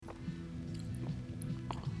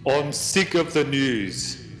I'm sick of the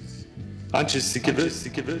news. Aren't you sick of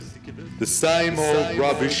it? The same old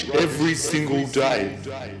rubbish every single day.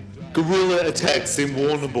 Guerrilla attacks in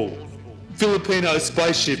Warrnambool. Filipino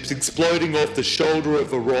spaceships exploding off the shoulder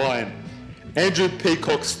of Orion. Andrew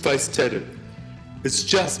Peacock's face tattoo. It's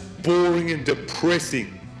just boring and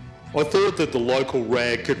depressing. I thought that the local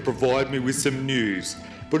rag could provide me with some news,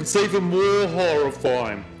 but it's even more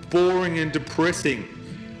horrifying, boring and depressing.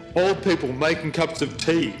 Old people making cups of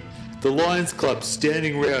tea. The Lions Club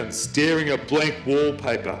standing around staring at blank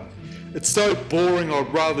wallpaper. It's so boring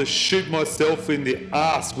I'd rather shoot myself in the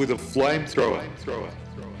arse with a flamethrower.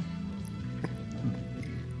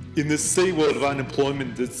 In the sea world of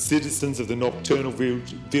unemployment that citizens of the nocturnal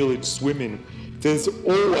village swim in, there's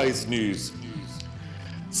always news.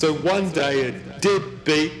 So one day a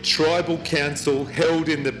deadbeat tribal council held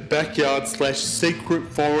in the backyard / secret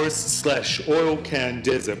forest / oil can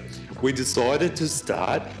desert, we decided to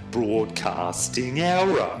start broadcasting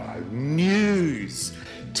our own news,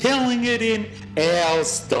 telling it in our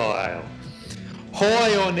style.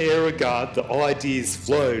 High on air regard, the ideas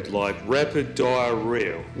flowed like rapid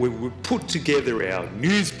diarrhea. We would put together our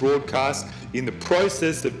news broadcast in the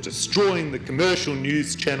process of destroying the commercial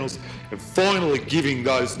news channels and finally giving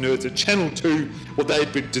those nerds at Channel 2 what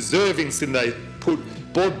they'd been deserving since they put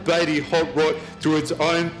Bob Beatty Hot Rod through its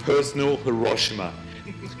own personal Hiroshima.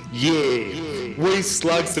 Yeah, we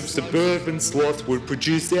slugs of suburban sloth would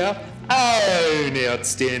produce our own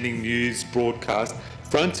outstanding news broadcast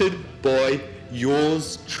fronted by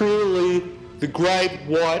yours truly, the great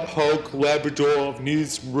white Hulk Labrador of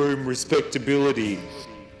newsroom respectability.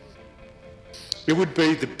 It would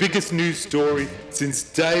be the biggest news story since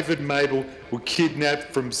David and Mabel were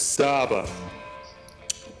kidnapped from Saba,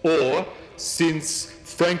 or since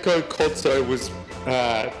Franco Cozzo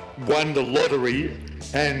won the lottery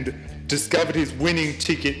and discovered his winning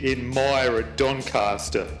ticket in Myer at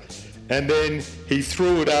Doncaster, and then he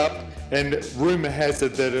threw it up, and rumour has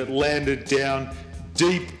it that it landed down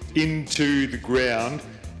deep into the ground,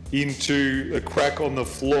 into a crack on the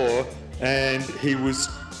floor, and he was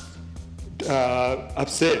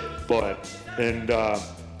upset by it, and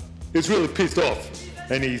he was really pissed off,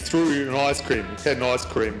 and he threw an ice cream, he had an ice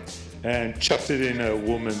cream, and chucked it in a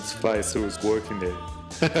woman's face who was working there.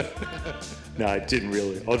 No, it didn't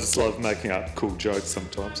really. I just love making up cool jokes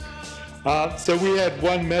sometimes. So we had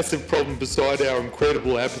one massive problem beside our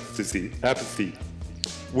incredible apathy.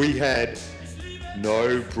 We had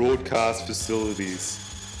no broadcast facilities.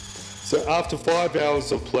 So after 5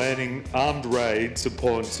 hours of planning armed raids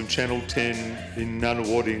upon some Channel 10 in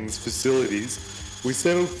Nunawading's facilities, we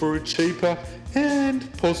settled for a cheaper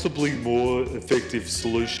and possibly more effective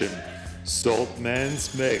solution: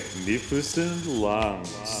 Saltman's magnificent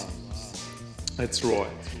lungs. That's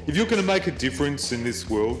right. If you're going to make a difference in this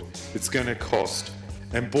world, it's going to cost.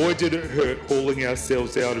 And boy did it hurt hauling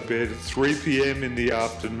ourselves out of bed at 3 p.m. in the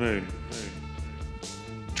afternoon,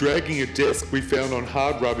 dragging a desk we found on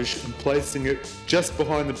hard rubbish and placing it just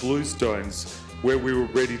behind the bluestones where we were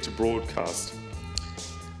ready to broadcast.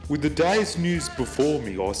 With the day's news before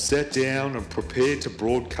me, I sat down and prepared to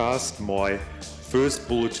broadcast my first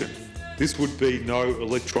bulletin. This would be no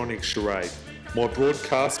electronic charade. My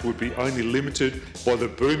broadcast would be only limited by the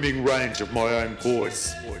booming range of my own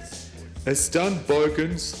voice. As stunned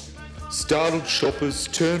bogans, startled shoppers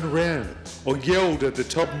turned around, I yelled at the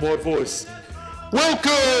top of my voice,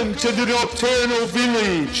 "Welcome to the Nocturnal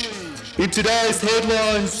Village! In today's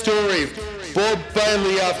headline story, Bob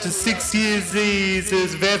Bailey, after 6 years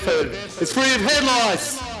of effort, is free of head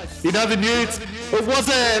lice. In other news, it was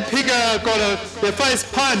a pigger got their face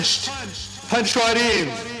punched right in.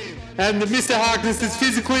 And Mr. Harkness is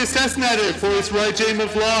physically assassinated for his regime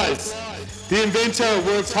of lies. The inventor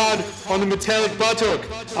works hard on the metallic buttock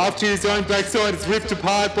after his own backside is ripped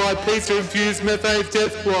apart by a piece of infused methane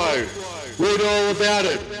death blow. Read all about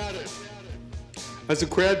it." As the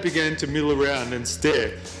crowd began to mill around and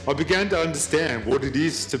stare, I began to understand what it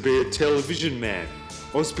is to be a television man.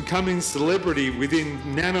 I was becoming celebrity within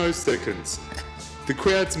nanoseconds. The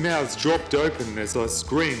crowd's mouths dropped open as I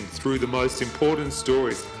screamed through the most important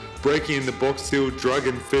stories, breaking in the box-sealed,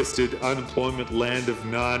 drug-infested, unemployment land of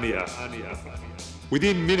Narnia.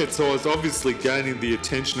 Within minutes, I was obviously gaining the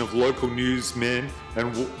attention of local newsman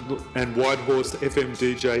and Whitehorse FM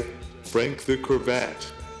DJ Frank the Cravat.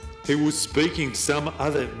 He was speaking to some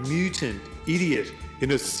other mutant idiot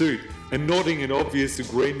in a suit and nodding in obvious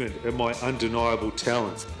agreement at my undeniable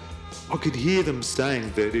talents. I could hear them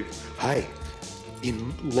saying that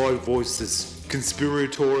in low voices,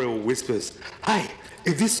 conspiratorial whispers,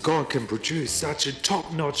 if this guy can produce such a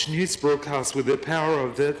top-notch news broadcast with the power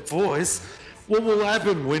of that voice, What will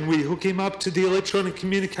happen when we hook him up to the electronic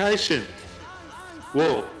communication?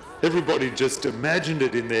 Well, everybody just imagined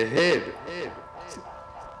it in their head.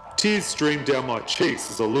 Tears streamed down my cheeks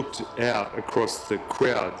as I looked out across the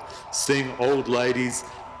crowd, seeing old ladies,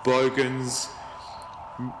 bogans,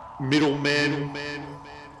 middlemen,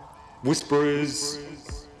 whisperers,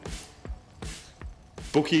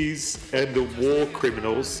 bookies, and the war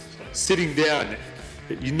criminals sitting down,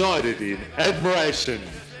 united in admiration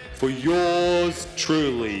for yours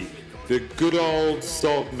truly, the good old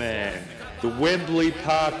salt man, the Wembley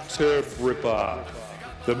Park turf ripper,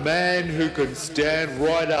 the man who can stand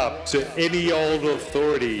right up to any old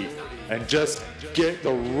authority and just get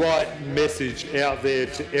the right message out there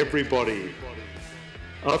to everybody.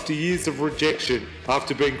 After years of rejection,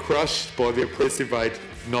 after being crushed by the oppressive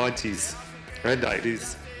 90s and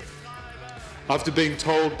 80s, after being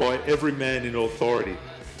told by every man in authority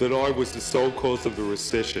that I was the sole cause of the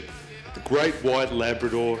recession, the great white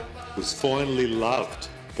Labrador was finally loved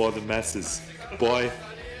by the masses,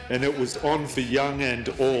 and it was on for young and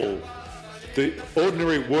all. The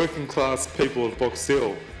ordinary working class people of Box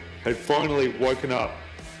Hill had finally woken up.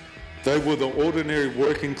 They were the ordinary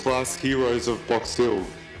working class heroes of Box Hill.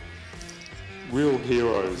 Real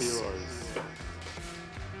heroes.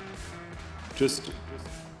 Just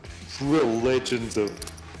real legends of,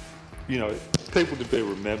 people to be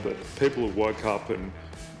remembered. People who woke up and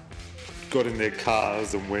got in their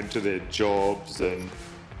cars and went to their jobs and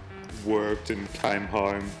worked and came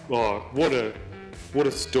home. Oh, what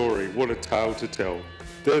a story, what a tale to tell.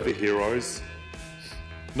 They're the heroes,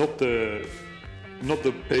 not the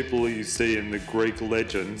people you see in the Greek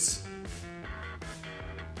legends.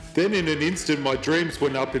 Then in an instant my dreams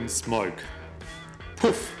went up in smoke.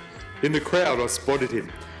 Poof! In the crowd I spotted him.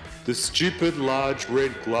 The stupid large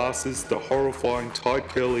red glasses, the horrifying tight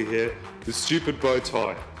curly hair, the stupid bow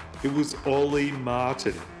tie. It was Ollie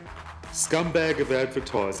Martin, scumbag of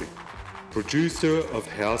advertising, producer of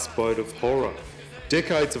Houseboat of Horror.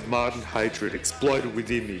 Decades of Martin hatred exploded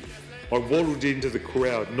within me. I waddled into the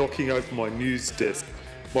crowd, knocking over my news desk,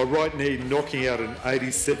 my right knee knocking out an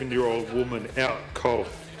 87-year-old woman out cold.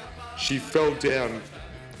 She fell down,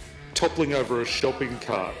 toppling over a shopping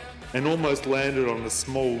cart, and almost landed on a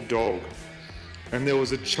small dog. And there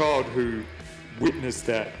was a child who witnessed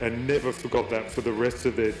that and never forgot that for the rest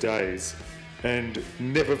of their days, and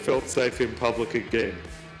never felt safe in public again,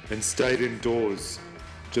 and stayed indoors,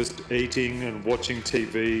 just eating and watching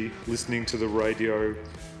TV, listening to the radio,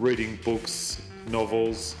 reading books,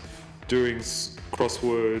 novels, doing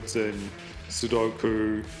crosswords and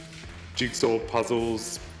Sudoku, jigsaw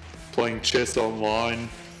puzzles, playing chess online,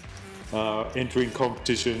 entering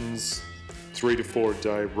competitions, 3 to 4 a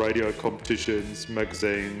day, radio competitions,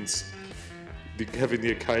 magazines, having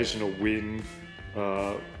the occasional win,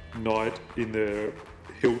 night in the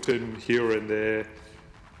Hilton here and there,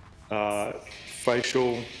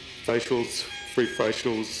 facials, free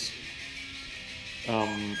facials,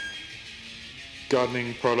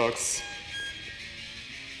 gardening products.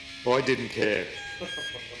 I didn't care.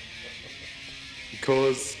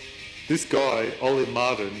 Because this guy, Ollie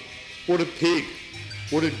Martin, what a pig,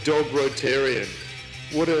 what a dog Rotarian,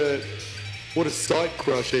 what a sight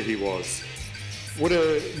crusher he was, what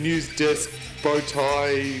a news desk bow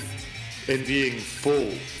tie envying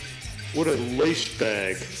fool, what a leash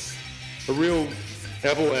bag, a real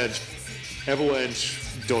avalanche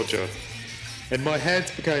dodger. And my hands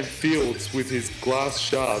became fields with his glass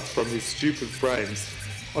shards from his stupid frames.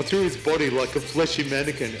 I threw his body like a fleshy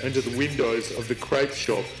mannequin into the windows of the crepe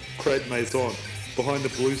shop, Crepe Maison, behind the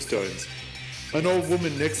bluestones. An old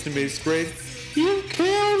woman next to me screamed, "You've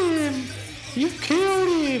killed him! You've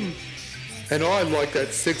killed him!" And I, like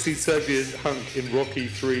that sexy Soviet hunk in Rocky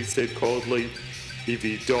 3, said coldly, "If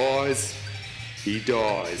he dies, he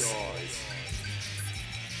dies."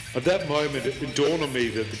 At that moment, it dawned on me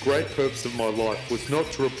that the great purpose of my life was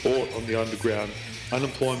not to report on the underground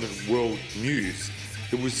unemployment world news.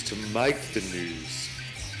 It was to make the news.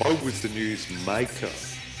 I was the news maker.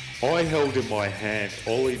 I held in my hand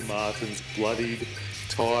Ollie Martin's bloodied,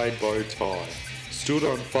 tied bow tie, stood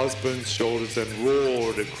on Fuzzburn's shoulders and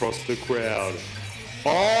roared across the crowd,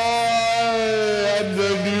 "I am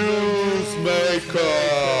the news maker!"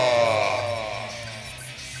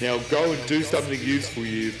 Now go and do something useful,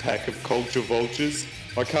 you pack of culture vultures.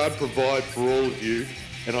 I can't provide for all of you,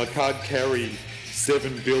 and I can't carry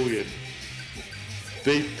 7 billion.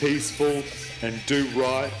 Be peaceful and do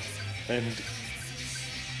right, and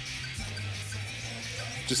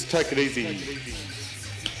just take it easy.